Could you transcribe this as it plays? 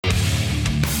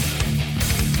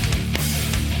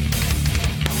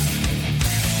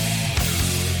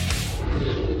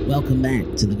Welcome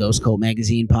back to the Ghost Cult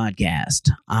Magazine podcast.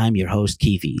 I'm your host,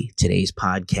 Keefe. Today's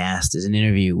podcast is an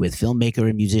interview with filmmaker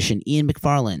and musician Ian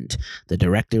McFarland, the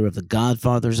director of the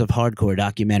Godfathers of Hardcore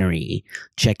documentary.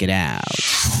 Check it out.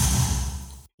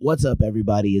 What's up,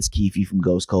 everybody? It's Keefe from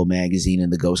Ghost Cult Magazine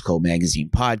and the Ghost Cult Magazine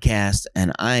podcast,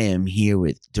 and I am here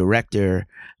with director,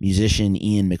 musician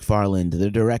Ian McFarland, the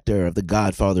director of the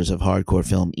Godfathers of Hardcore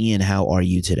film. Ian, how are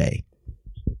you today?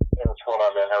 Hey, what's going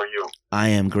on, man? How are you? I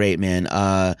am great, man.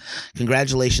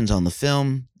 Congratulations on the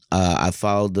film. I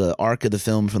followed the arc of the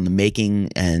film from the making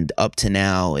and up to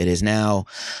now. It is now,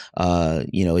 a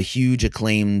huge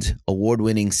acclaimed,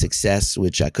 award-winning success,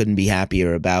 which I couldn't be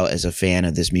happier about as a fan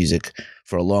of this music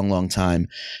for a long, long time.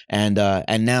 And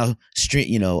now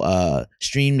streamed on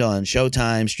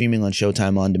Showtime, streaming on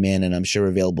Showtime on demand, and I'm sure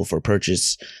available for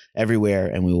purchase everywhere.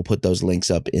 And we will put those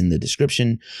links up in the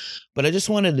description. But I just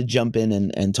wanted to jump in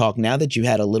and talk, now that you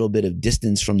had a little bit of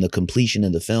distance from the completion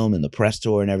of the film and the press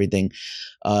tour and everything,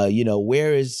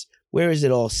 where is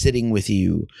it all sitting with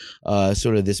you,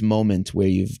 sort of this moment where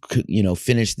you've,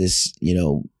 finished this,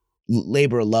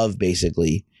 labor of love,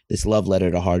 basically, this love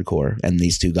letter to hardcore and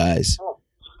these two guys?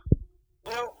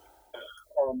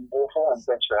 Well,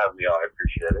 thanks for having me on. I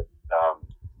appreciate it.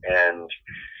 And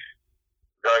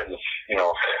regarding,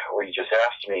 what you just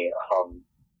asked me,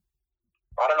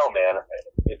 I don't know, man.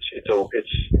 It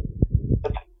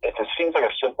seems like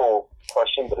a simple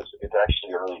question, but it's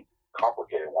actually a really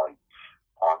complicated one.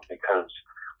 Because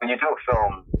when you do a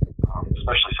film,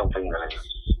 especially something that is,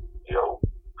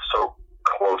 so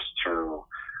close to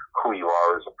who you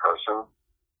are as a person,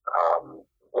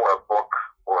 or a book,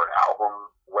 or an album,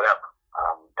 whatever,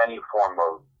 any form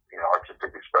of,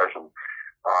 artistic expression.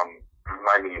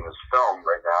 My medium is film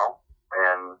right now,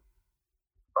 and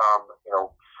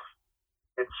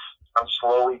I'm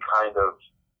slowly kind of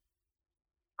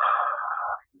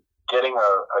getting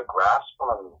a grasp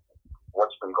on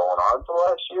what's been going on for the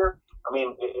last year. I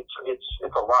mean, it's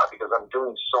a lot because I'm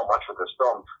doing so much with this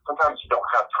film. Sometimes you don't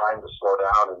have time to slow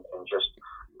down and just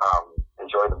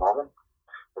enjoy the moment.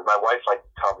 And my wife liked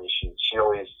to tell me, she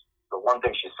always, the one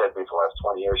thing she said to me for the last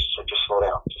 20 years, she said, just slow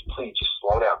down. Please, just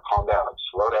slow down, calm down,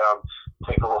 slow down,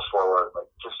 take a little slower,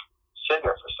 just sit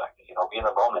there for a second, be in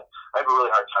the moment. I have a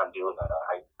really hard time doing that.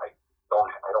 I don't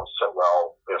sit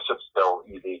well, sit still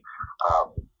easy.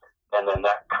 And then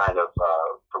that kind of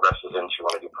progresses into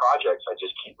when I do projects, I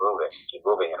just keep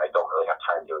moving, and I don't really have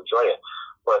time to enjoy it.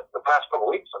 But the past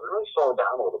couple of weeks, I've really slowed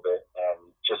down a little bit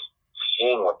and just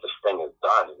seeing what this thing has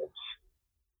done, and it's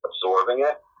absorbing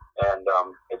it. And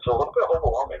it's a little bit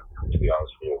overwhelming, to be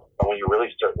honest with you. And when I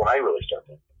really start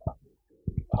thinking about it,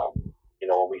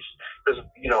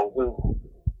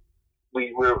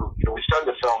 we started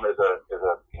the film as a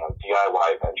DIY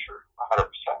venture, 100%.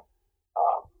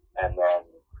 And then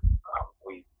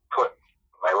we put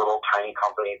my little tiny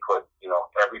company put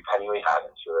every penny we had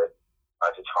into it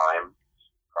at the time,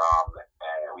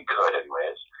 and we could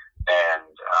anyways.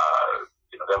 And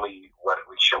then we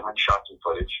shot some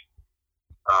footage.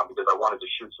 Because I wanted to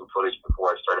shoot some footage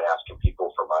before I started asking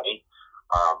people for money.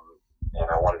 And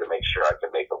I wanted to make sure I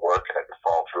could make it work and I could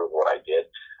follow through with what I did.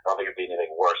 I don't think it'd be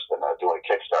anything worse than doing a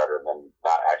Kickstarter and then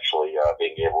not actually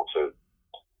being able to,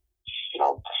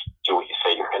 do what you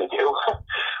say you're going to do.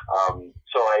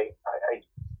 So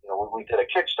we did a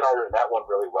Kickstarter, and that went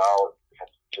really well. We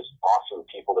had just awesome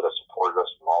people that have supported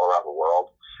us from all around the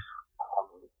world.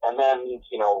 And then,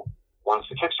 once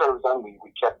the Kickstarter was done, we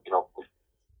kept, we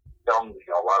filmed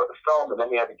a lot of the film, and then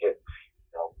we had to get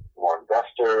more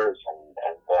investors, and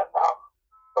then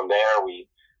from there we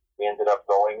ended up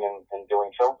going and doing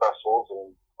film festivals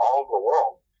all over the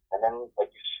world. And then,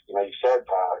 like you said,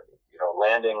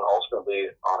 landing ultimately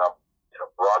on a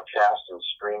broadcast and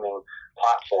streaming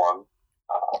platform,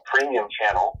 a premium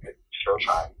channel like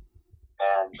Showtime,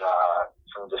 and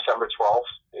from December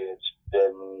 12th it's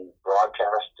been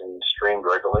broadcast and streamed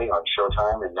regularly on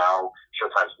Showtime, and now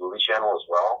Showtime's movie channel as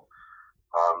well.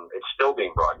 It's still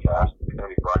being broadcast. It's going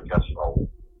to be broadcast for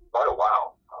quite a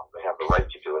while. They have the right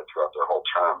to do it throughout their whole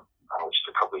term, which is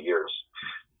a couple of years.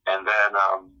 And then,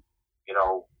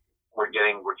 we're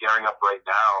gearing up right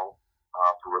now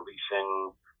for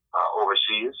releasing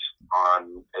overseas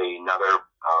on another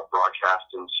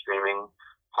broadcast and streaming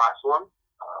platform,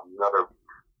 another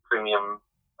premium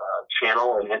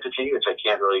channel and entity, which I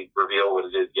can't really reveal what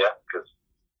it is yet because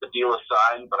the deal is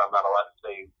signed, but I'm not allowed to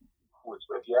say who it's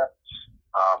with yet.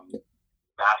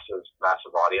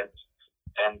 Massive audience.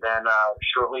 And then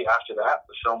shortly after that,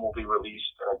 the film will be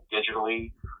released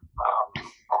digitally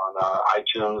on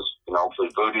iTunes, hopefully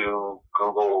Vudu,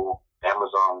 Google,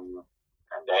 Amazon,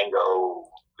 Fandango,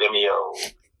 Vimeo,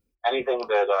 anything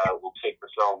that will take the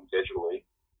film digitally,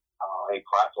 any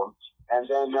platforms, and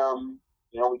then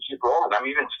we keep rolling. I'm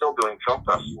even still doing film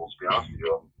festivals. To be honest with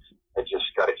you, I just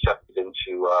got accepted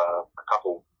into a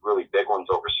couple really big ones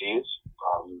overseas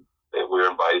that we're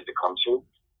invited to come to.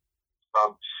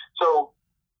 So,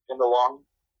 in the long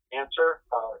answer,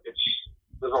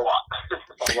 there's a lot.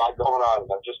 There's a lot going on,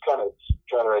 and I'm just kind of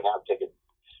trying to right now take it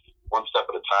one step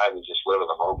at a time and just live in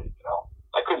the moment.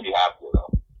 I couldn't be happier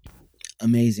though.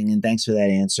 Amazing, and thanks for that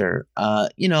answer.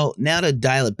 Now to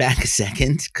dial it back a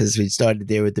second, because we started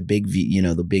there with the big view.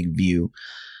 The big view.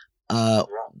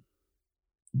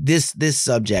 This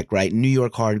subject, right? New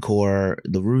York hardcore,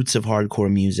 the roots of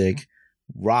hardcore music,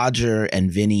 Roger and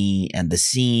Vinny and the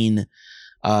scene.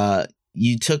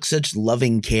 You took such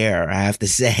loving care, I have to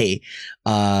say,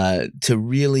 to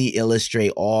really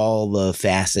illustrate all the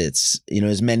facets,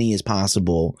 as many as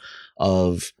possible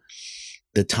of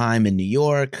the time in New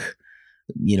York.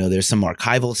 There's some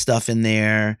archival stuff in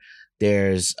there.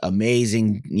 There's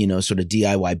amazing, sort of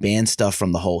DIY band stuff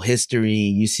from the whole history.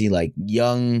 You see like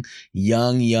young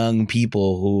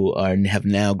people who have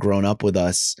now grown up with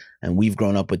us, and we've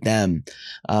grown up with them.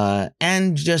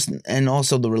 And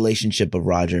also the relationship of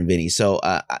Roger and Vinny. So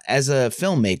as a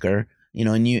filmmaker,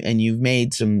 and you've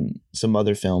made some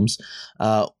other films,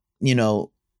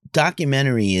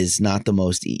 documentary is not the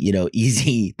most,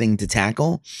 easy thing to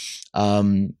tackle.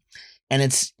 And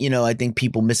it's, I think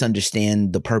people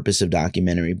misunderstand the purpose of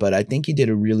documentary, but I think you did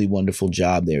a really wonderful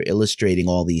job there illustrating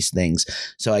all these things.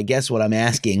 So I guess what I'm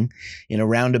asking in a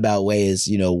roundabout way is,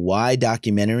 why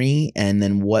documentary? And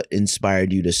then what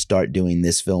inspired you to start doing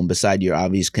this film beside your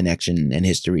obvious connection and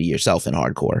history yourself in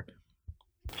hardcore?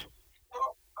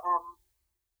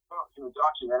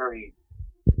 Documentary,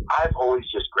 I've always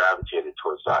just gravitated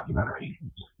towards documentary.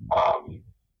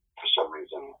 For some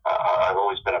reason, I've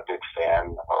always been a big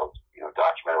fan of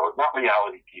documentary, not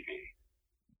reality TV,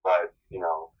 but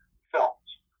films.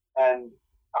 And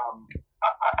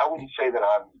I wouldn't say that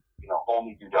I'm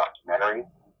only do documentary,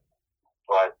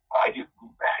 but I do.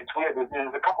 It's weird.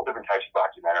 There's a couple different types of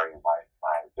documentary in my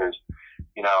mind. There's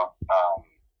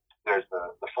there's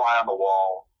the fly on the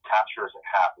wall, capture as it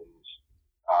happens,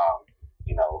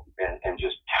 and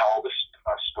just tell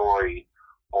a story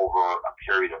over a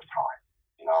period of time.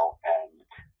 And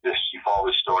you follow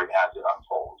the story as it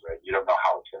unfolds, right? You don't know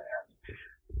how it's going to end.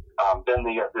 Then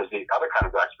there's the other kind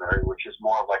of documentary, which is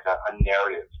more of like a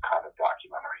narrative kind of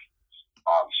documentary,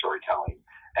 storytelling.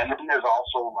 And then there's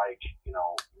also like,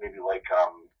 maybe like,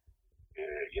 what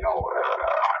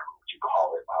you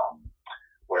call it,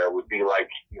 where it would be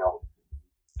like,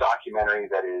 documentary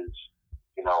that is,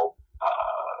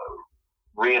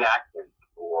 reenactment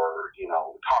or,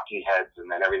 talking heads and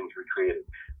then everything's recreated.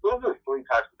 Those are the three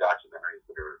types of documentaries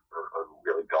that are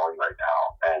really going right now.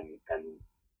 And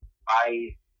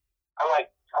I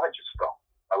like just film.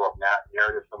 I love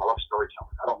narrative film. I love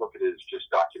storytelling. I don't look at it as just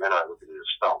documentary. I look at it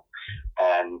as film.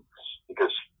 And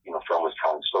because, film is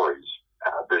telling stories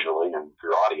visually and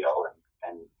through audio.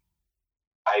 And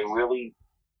I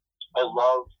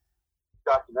love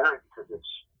documentary because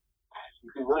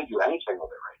you can really do anything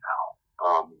with it right now.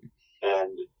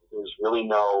 And there's really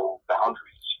no boundaries.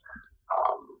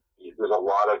 There's a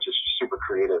lot of just super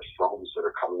creative films that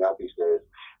are coming out these days,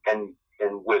 and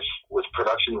with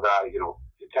production value,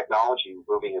 technology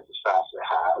moving as fast as it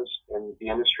has in the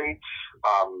industry,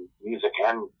 music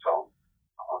and film,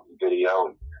 video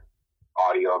and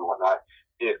audio and whatnot,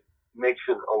 it makes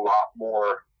it a lot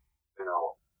more,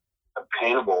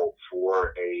 obtainable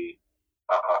for a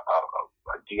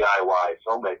DIY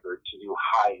filmmaker to do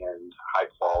high-end,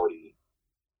 high-quality,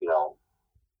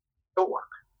 film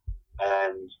work.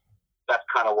 And that's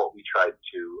kind of what we tried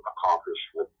to accomplish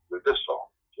with this film,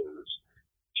 is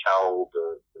tell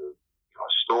the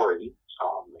story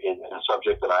in a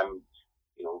subject that I'm,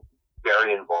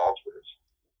 very involved with,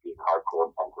 being hardcore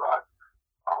and punk rock.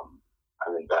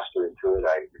 I'm invested into it.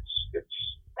 It's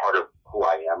part of who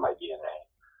I am, my DNA.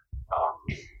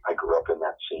 I grew up in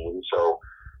that scene, so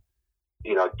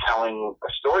telling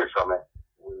a story from it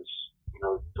was,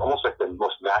 almost like the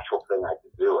most natural thing I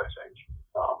could do, I think,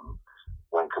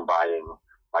 when combining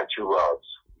my two loves,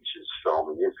 which is film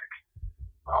and music.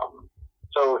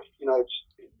 So,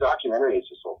 documentary is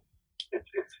just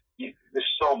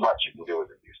there's so much you can do with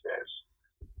it these days.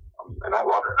 And I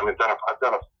love it. I mean, I've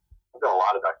done a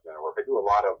lot of documentary work. I do a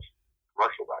lot of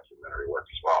commercial documentary work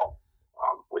as well,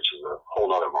 which is a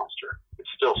whole other monster. It's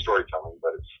still storytelling,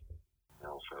 but it's,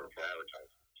 for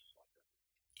advertising.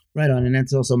 Right on, and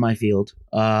that's also my field.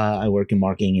 I work in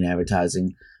marketing and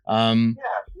advertising.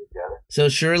 So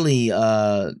surely,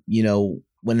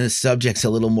 when the subject's a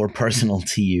little more personal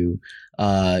to you,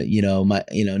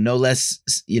 No less,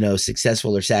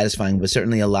 successful or satisfying, but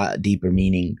certainly a lot deeper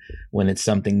meaning when it's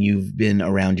something you've been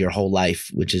around your whole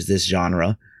life, which is this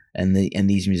genre and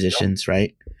these musicians,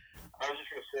 right? I was just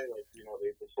gonna say, like, they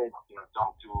say,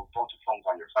 don't do films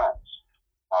on your friends.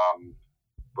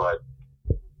 But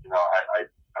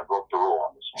I broke the rule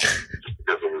on this one just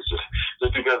because it was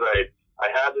just because I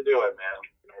had to do it, man.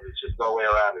 There's just no way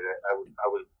around it. I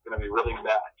was gonna be really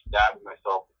mad at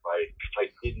myself if I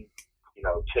didn't,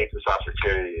 take this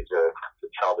opportunity to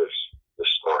tell this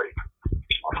story,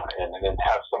 and then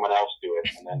have someone else do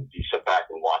it, and then you sit back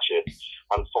and watch it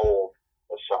unfold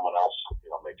as someone else,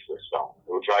 makes this film.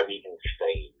 It would drive me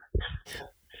insane.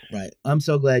 Right. I'm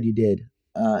so glad you did.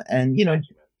 And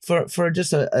for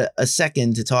just a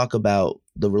second to talk about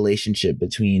the relationship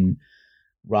between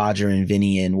Roger and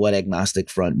Vinny and what Agnostic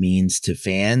Front means to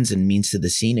fans and means to the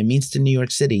scene and means to New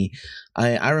York City.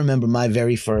 I remember my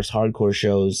very first hardcore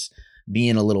shows,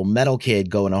 being a little metal kid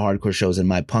going to hardcore shows, and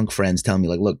my punk friends telling me,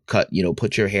 like, look,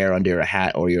 put your hair under a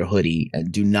hat or your hoodie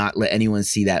and do not let anyone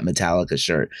see that Metallica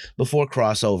shirt, before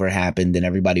crossover happened and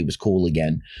everybody was cool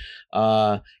again.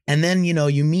 And then,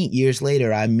 you meet years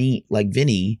later, I meet like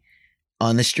Vinny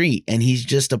on the street, and he's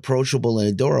just approachable and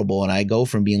adorable. And I go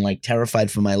from being like terrified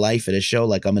for my life at a show,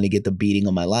 like I'm going to get the beating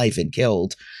of my life and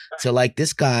killed, to like,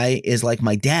 this guy is like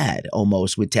my dad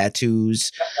almost, with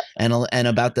tattoos and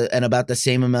about the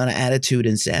same amount of attitude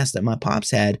and sass that my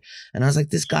pops had. And I was like,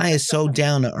 this guy is so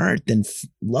down to earth and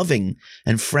loving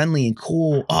and friendly and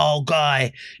cool. Oh,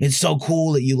 guy, it's so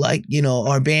cool that you like,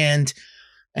 our band.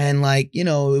 And like,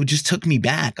 it just took me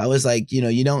back. I was like,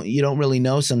 you don't really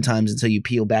know sometimes until you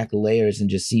peel back the layers and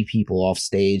just see people off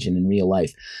stage and in real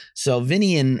life. So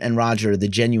Vinny and Roger, the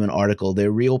genuine article,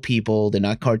 they're real people. They're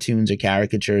not cartoons or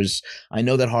caricatures. I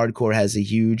know that hardcore has a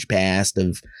huge past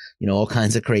of, all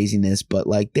kinds of craziness, but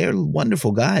like, they're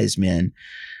wonderful guys, man.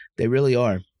 They really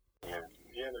are. Yeah,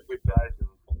 they're good guys. And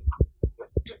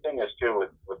the thing is too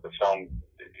with the film,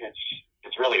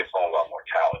 it's really a film about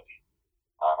mortality.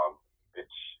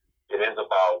 It is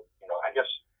about, I guess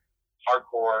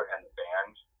hardcore and the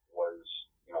band was,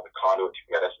 the conduit to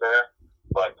get us there.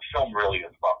 But the film really is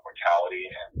about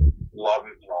mortality and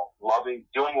loving,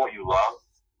 doing what you love,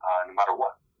 no matter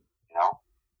what,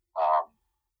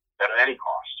 at any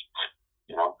cost,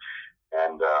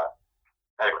 and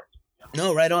anyway.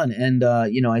 No, right on. And,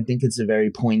 I think it's a very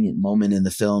poignant moment in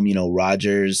the film,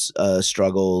 Roger's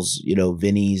struggles,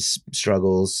 Vinny's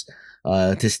struggles,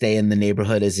 to stay in the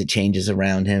neighborhood as it changes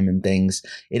around him and things.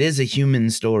 It is a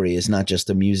human story. It's not just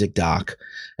a music doc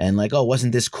and like, oh,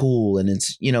 wasn't this cool? And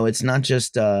it's, it's not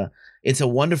just, it's a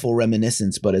wonderful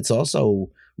reminiscence, but it's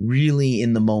also really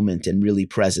in the moment and really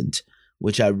present,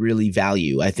 which I really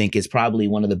value. I think is probably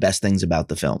one of the best things about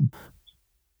the film.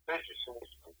 Thank you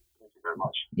very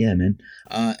much. Yeah, man.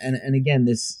 And again,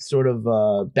 this sort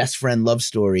of best friend love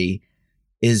story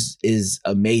is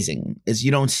amazing. Is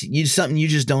something you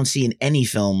just don't see in any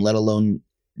film, let alone,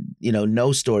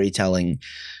 no storytelling.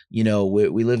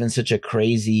 We live in such a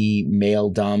crazy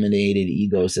male dominated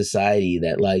ego society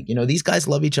that like, these guys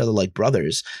love each other like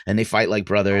brothers and they fight like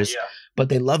brothers, but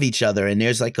they love each other. And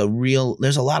there's like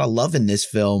there's a lot of love in this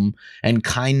film and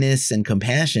kindness and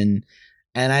compassion.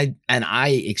 And I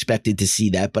expected to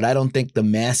see that, but I don't think the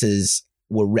masses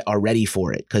are ready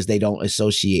for it because they don't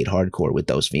associate hardcore with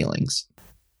those feelings.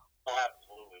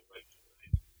 Absolutely.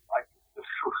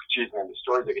 The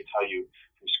stories I could tell you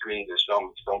from screening this film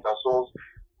at film festivals,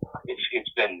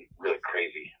 it's been really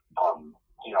crazy.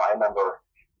 I remember,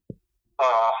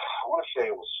 I want to say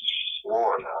it was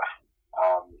Florida.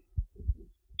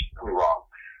 Could be wrong.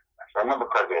 If I remember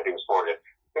correctly, I think it was Florida.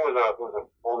 There was an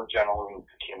older gentleman who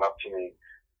came up to me,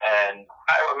 and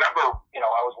I remember,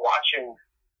 I was watching,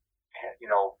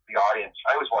 the audience.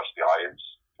 I always watch the audience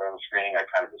during the screening. I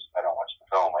don't watch the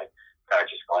film. I kind of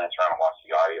just glance around and watch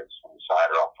the audience from the side,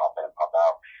 or I'll pop in and pop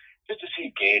out, just to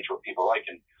gauge what people like.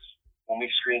 And when we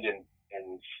screened in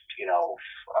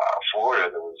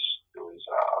Florida, there was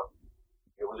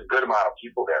a good amount of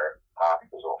people there. I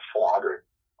think it was over 400,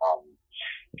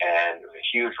 and it was a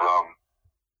huge room.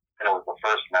 And it was the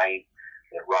first night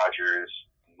that Roger's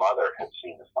mother had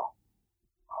seen the film.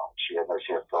 She had never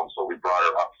seen the film, so we brought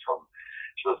her up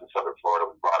she lives in Southern Florida.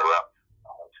 We brought her up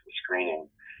to the screening,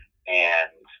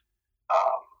 and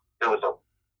there was a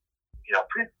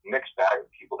pretty mixed bag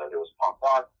of people there. There was punk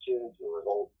rock kids, there was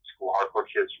old school hardcore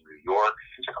kids from New York.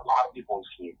 Seems like a lot of people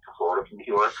came to Florida from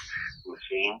New York who were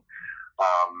seen.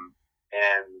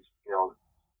 And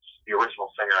the original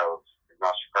singer of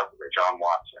Agnostic Front, John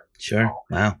Watson. Sure.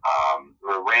 Wow.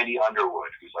 Randy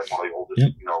Underwood, who's like one of the oldest,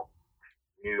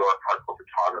 New York hardcore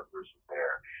photographers, was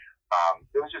there.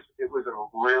 It was a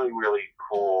really, really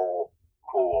cool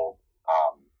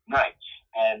night.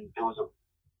 And it was a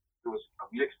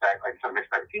mixed bag, like I said, a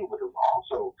mixed bag of people, but it was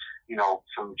also,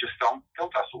 some just film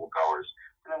festival goers.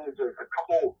 And then there's a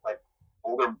couple, like,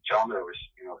 older gentlemen that was,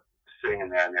 sitting in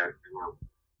there, and they were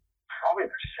probably in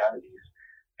their 70s.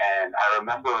 And I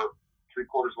remember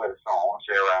 3/4 way of the film, I want to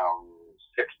say around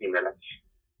 60 minutes,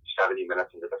 70 minutes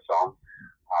into the film,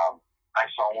 I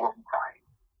saw one of them crying.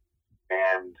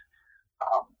 And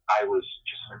I was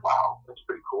just like, wow, that's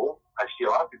pretty cool. I see a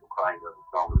lot of people crying during the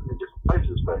film in different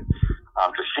places, but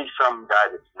to see some guy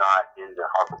that's not into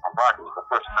hardcore punk rock, it was the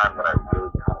first time that I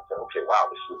really kind of said, okay, wow,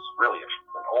 this is really an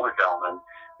older gentleman.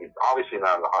 He's obviously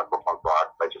not into hardcore punk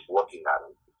rock by just looking at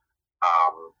him.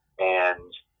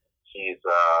 And he's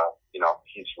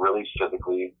really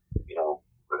physically,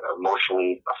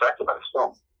 emotionally affected by this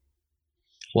film.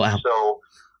 Wow. So,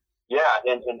 yeah,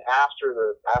 and after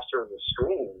the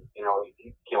screening, he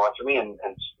came up to me and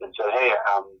said, hey,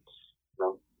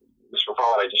 Mr.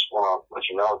 McFarland, I just want to let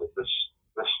you know that this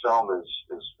film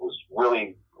was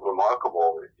really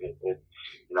remarkable.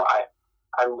 I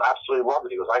absolutely loved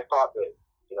it. He goes, I thought that,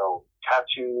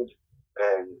 tattooed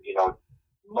and,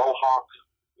 mohawks,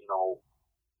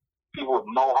 people with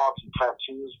mohawks and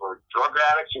tattoos were drug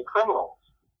addicts and criminals.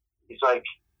 He's like,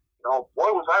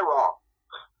 boy, was I wrong.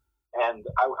 And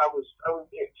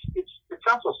it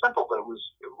sounds so simple, but it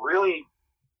really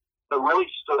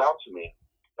stood out to me.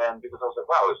 And because I was like,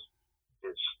 wow,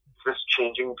 is this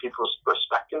changing people's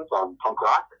perspective on punk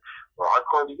rock or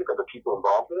hardcore music, or the people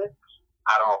involved in it?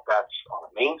 I don't know if that's on a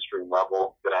mainstream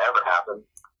level going to ever happen,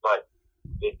 but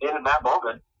it did in that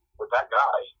moment with that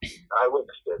guy. I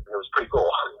witnessed it, and it was pretty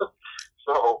cool.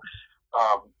 So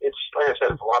it's, like I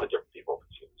said, it's a lot of different people that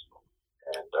see this movie.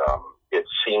 And it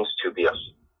seems to be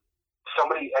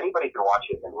anybody can watch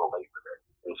it and relate with it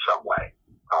in some way.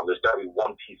 There's got to be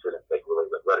one piece in it they can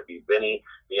relate with, whether it be Vinny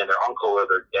being their uncle or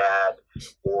their dad,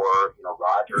 or,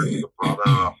 Roger being a brother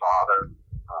or a father,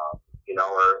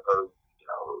 or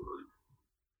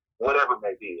whatever it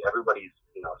may be. Everybody's,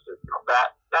 says,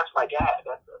 that's my dad.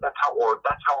 That's how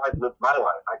I've lived my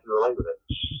life. I can relate with it.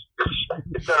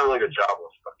 It's done a really good job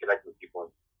of connecting with people.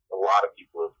 And a lot of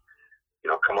people have,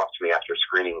 come up to me after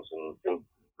screenings and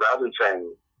rather than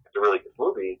saying it's a really good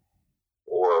movie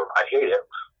or I hate it,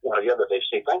 one or the other, they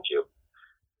say thank you.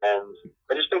 And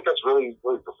I just think that's really,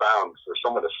 really profound for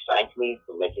someone to thank me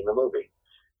for making the movie.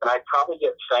 And I probably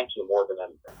get thank you more than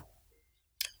anything.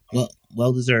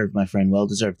 Well deserved, my friend. Well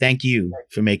deserved. Thank you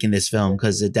for making this film,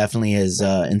 because it definitely has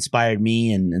inspired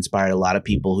me and inspired a lot of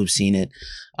people who've seen it.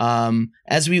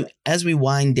 As we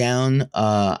wind down,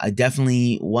 I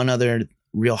definitely, one other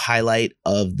real highlight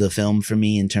of the film for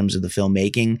me in terms of the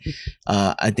filmmaking.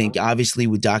 I think obviously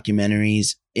with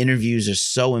documentaries, interviews are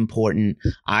so important.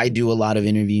 I do a lot of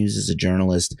interviews as a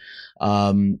journalist.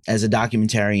 As a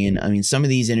documentarian, I mean, some of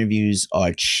these interviews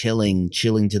are chilling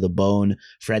to the bone.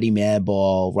 Freddie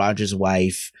Madball, Roger's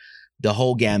wife, the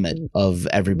whole gamut of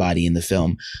everybody in the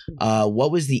film.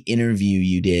 What was the interview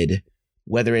you did,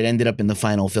 whether it ended up in the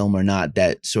final film or not,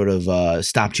 that sort of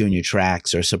stopped you in your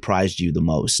tracks or surprised you the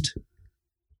most?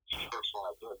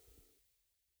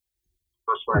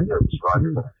 First one I did was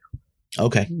Roger's interview.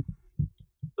 Okay.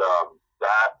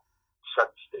 That set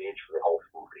the stage for the whole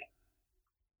movie.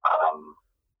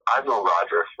 I've known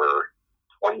Roger for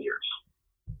 20 years.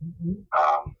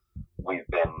 We've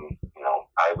been,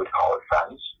 I would call it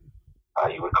friends.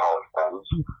 You would call it friends.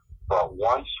 But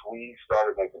once we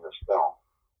started making this film,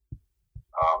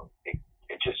 it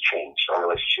just changed. Our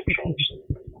relationship changed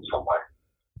in some way.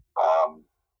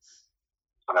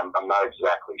 And I'm not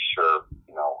exactly sure,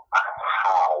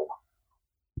 how,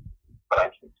 but I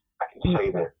can say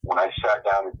that when I sat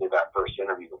down and did that first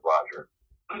interview with Roger,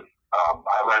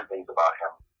 I learned things about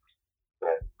him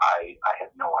that I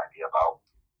had no idea about.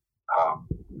 I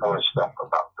learned stuff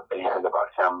about the band,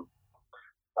 about him,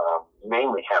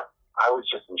 mainly him. I was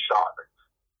just in shock.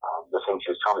 The things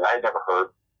he was telling me, I had never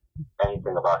heard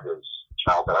anything about his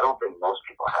childhood. I don't think most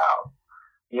people have,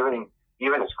 even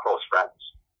his close friends.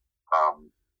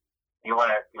 You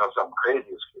want to, something crazy,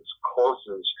 as close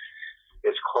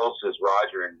as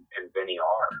Roger and Vinny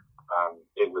are.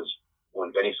 It was, when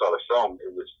Vinny saw the film,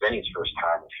 it was Vinny's first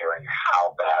time of hearing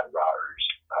how bad Roger's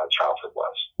childhood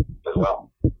was as well.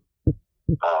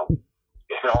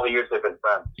 In all the years they've been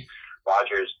friends,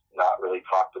 Roger's not really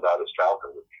talked about his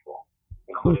childhood with people,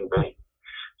 including Vinny.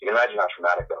 You can imagine how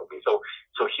traumatic that would be. So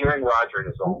hearing Roger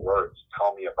in his own words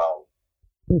tell me about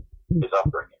his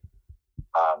upbringing,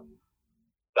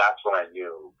 that's when I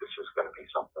knew this was going to be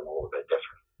something a little bit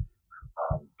different.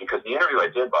 Because the interview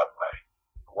I did, by the way,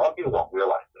 a lot of people don't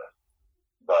realize this,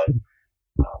 but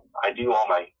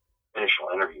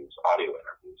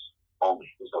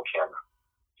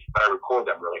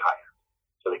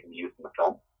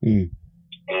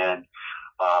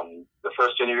the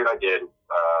first interview I did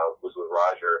was with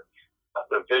Roger.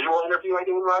 The visual interview I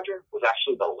did with Roger was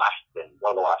actually one of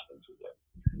the last things we did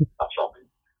filming.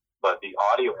 But the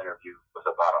audio interview was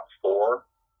about a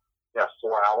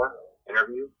 4-hour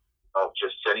interview of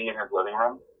just sitting in his living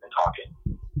room and talking.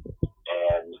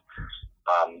 And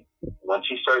once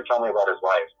he started telling me about his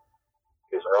life,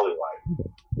 his early life,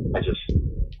 I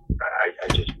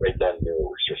just right then knew it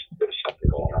was just there's something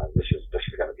going on. This is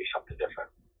going to be something different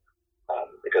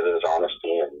because of his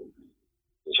honesty and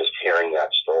just hearing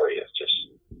that story is just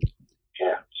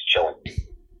it's chilling. To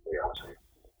be honest with you.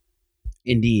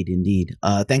 Indeed.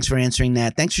 Thanks for answering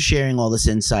that. Thanks for sharing all this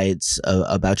insights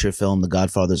about your film, The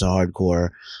Godfathers are Hardcore.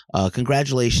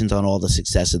 Congratulations on all the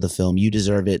success of the film. You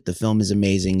deserve it. The film is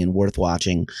amazing and worth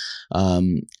watching.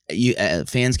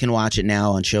 Fans can watch it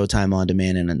now on Showtime On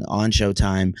Demand and on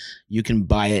Showtime. You can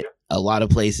buy it a lot of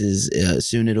places.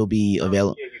 Soon it'll be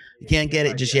available. You can't get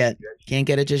it just yet.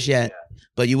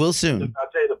 But you will soon. I'll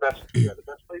tell you the best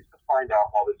place to find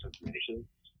out all this information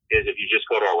is if you just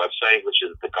go to our website, which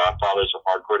is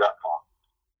thegodfathersofhardcore.com.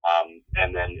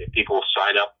 And then if people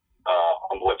sign up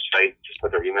on the website, just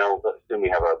put their email list in. We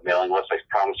have a mailing list. I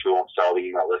promise we won't sell the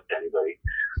email list to anybody,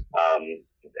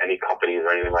 any companies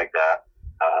or anything like that.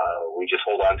 We just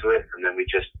hold on to it, and then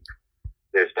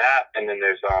there's that, and then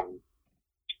there's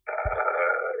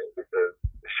the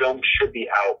film should be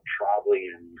out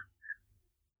probably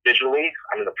digitally.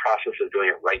 I'm in the process of doing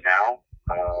it right now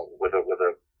with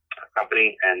a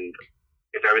company, and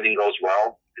if everything goes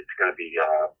well, it's going to be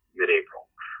mid-April.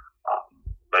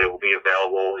 But it will be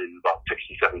available in about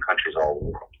 67 countries all over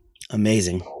the world.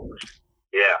 Amazing.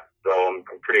 So I'm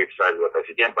pretty excited with it. If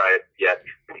you can't buy it yet,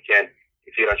 you can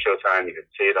see it on Showtime. You can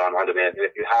see it on demand. And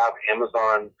if you have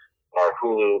Amazon or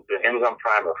Hulu, Amazon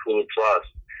Prime or Hulu Plus,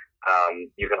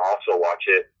 you can also watch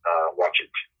it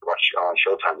on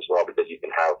Showtime as well, because you can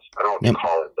have, I don't know what you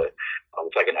call it, but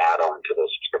it's like an add-on to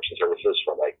those subscription services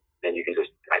and you can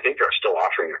I think they're still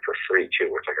offering it for free too,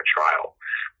 where it's like a trial.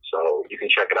 So you can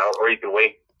check it out, or you can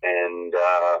wait and,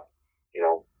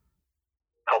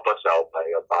 help us out by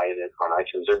buying it on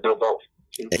iTunes, or do both.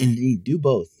 Indeed, do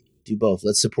both.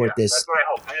 Let's support this. That's what I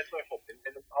hope.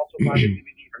 And also buy the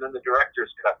DVD, and then the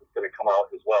director's cut is going to come out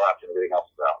as well after everything else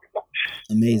is out.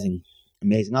 Amazing.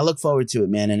 I look forward to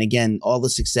it, man. And again, all the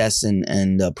success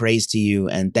and praise to you.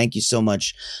 And thank you so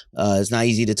much. It's not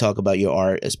easy to talk about your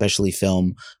art, especially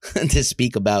film, to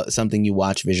speak about something you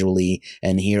watch visually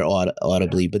and hear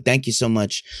audibly. But thank you so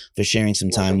much for sharing some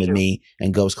time with me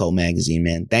and Ghost Cult Magazine,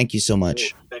 man. Thank you so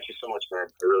much. Thank you so much, man.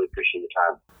 I really appreciate your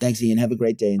time. Thanks, Ian. Have a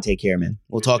great day and take care, man.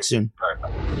 We'll talk soon. All right,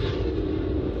 bye.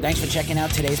 Thanks for checking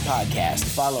out today's podcast.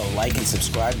 Follow, like, and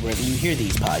subscribe wherever you hear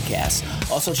these podcasts.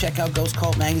 Also, check out Ghost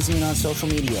Cult Magazine on social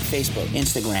media, Facebook,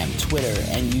 Instagram, Twitter,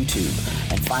 and YouTube.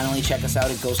 And finally, check us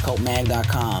out at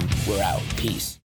ghostcultmag.com. We're out. Peace.